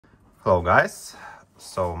Hello guys,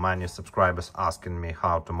 so many subscribers asking me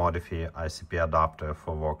how to modify ICP adapter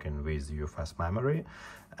for working with UFS memory,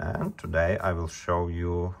 and today I will show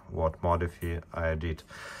you what modify I did.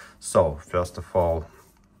 So first of all,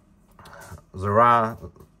 there are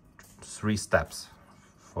 3 steps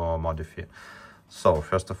for modify. So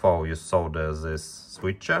first of all, you solder this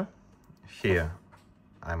switcher. Here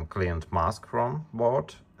I'm cleaned mask from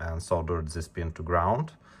board and soldered this pin to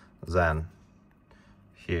ground. Then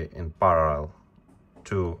here in parallel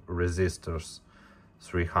 2 resistors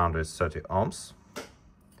 330 ohms,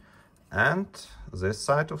 and this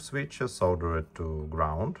side of switcher soldered to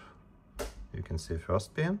ground. You can see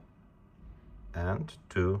first pin and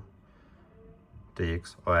 2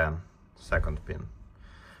 TXON second pin.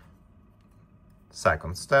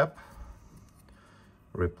 Second step,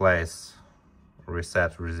 replace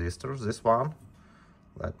reset resistors, this one.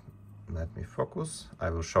 Let me focus. I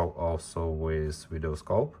will show also with video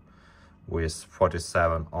scope with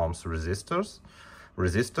 47 ohms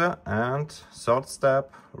resistor. And third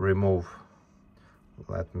step, remove,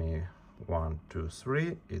 let me 1 2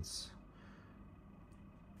 3, it's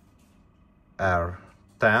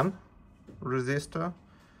R10 resistor.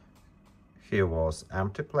 Here was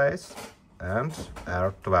empty place, and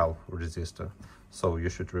R12 resistor. So you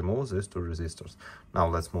should remove these 2 resistors. Now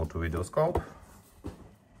let's move to video scope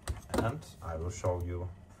and I will show you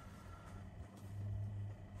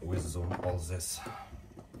with zoom all this.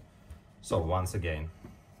 So once again,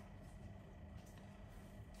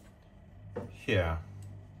 here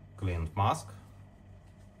cleaned mask,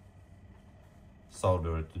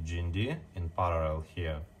 soldered to GND, in parallel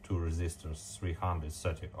here 2 resistors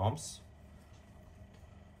 330 ohms.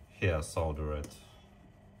 Here soldered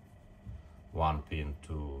 1 pin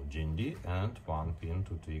to GND and 1 pin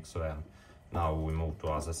to TXON. Now we move to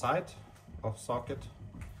other side of socket,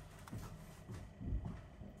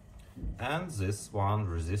 and this one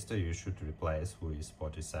resistor you should replace with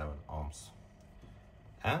 47 ohms,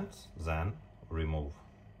 and then remove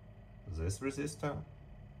this resistor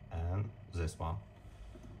and this one.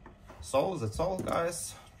 So that's all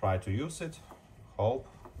guys, try to use it. Hope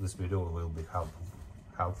this video will be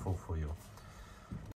helpful for you.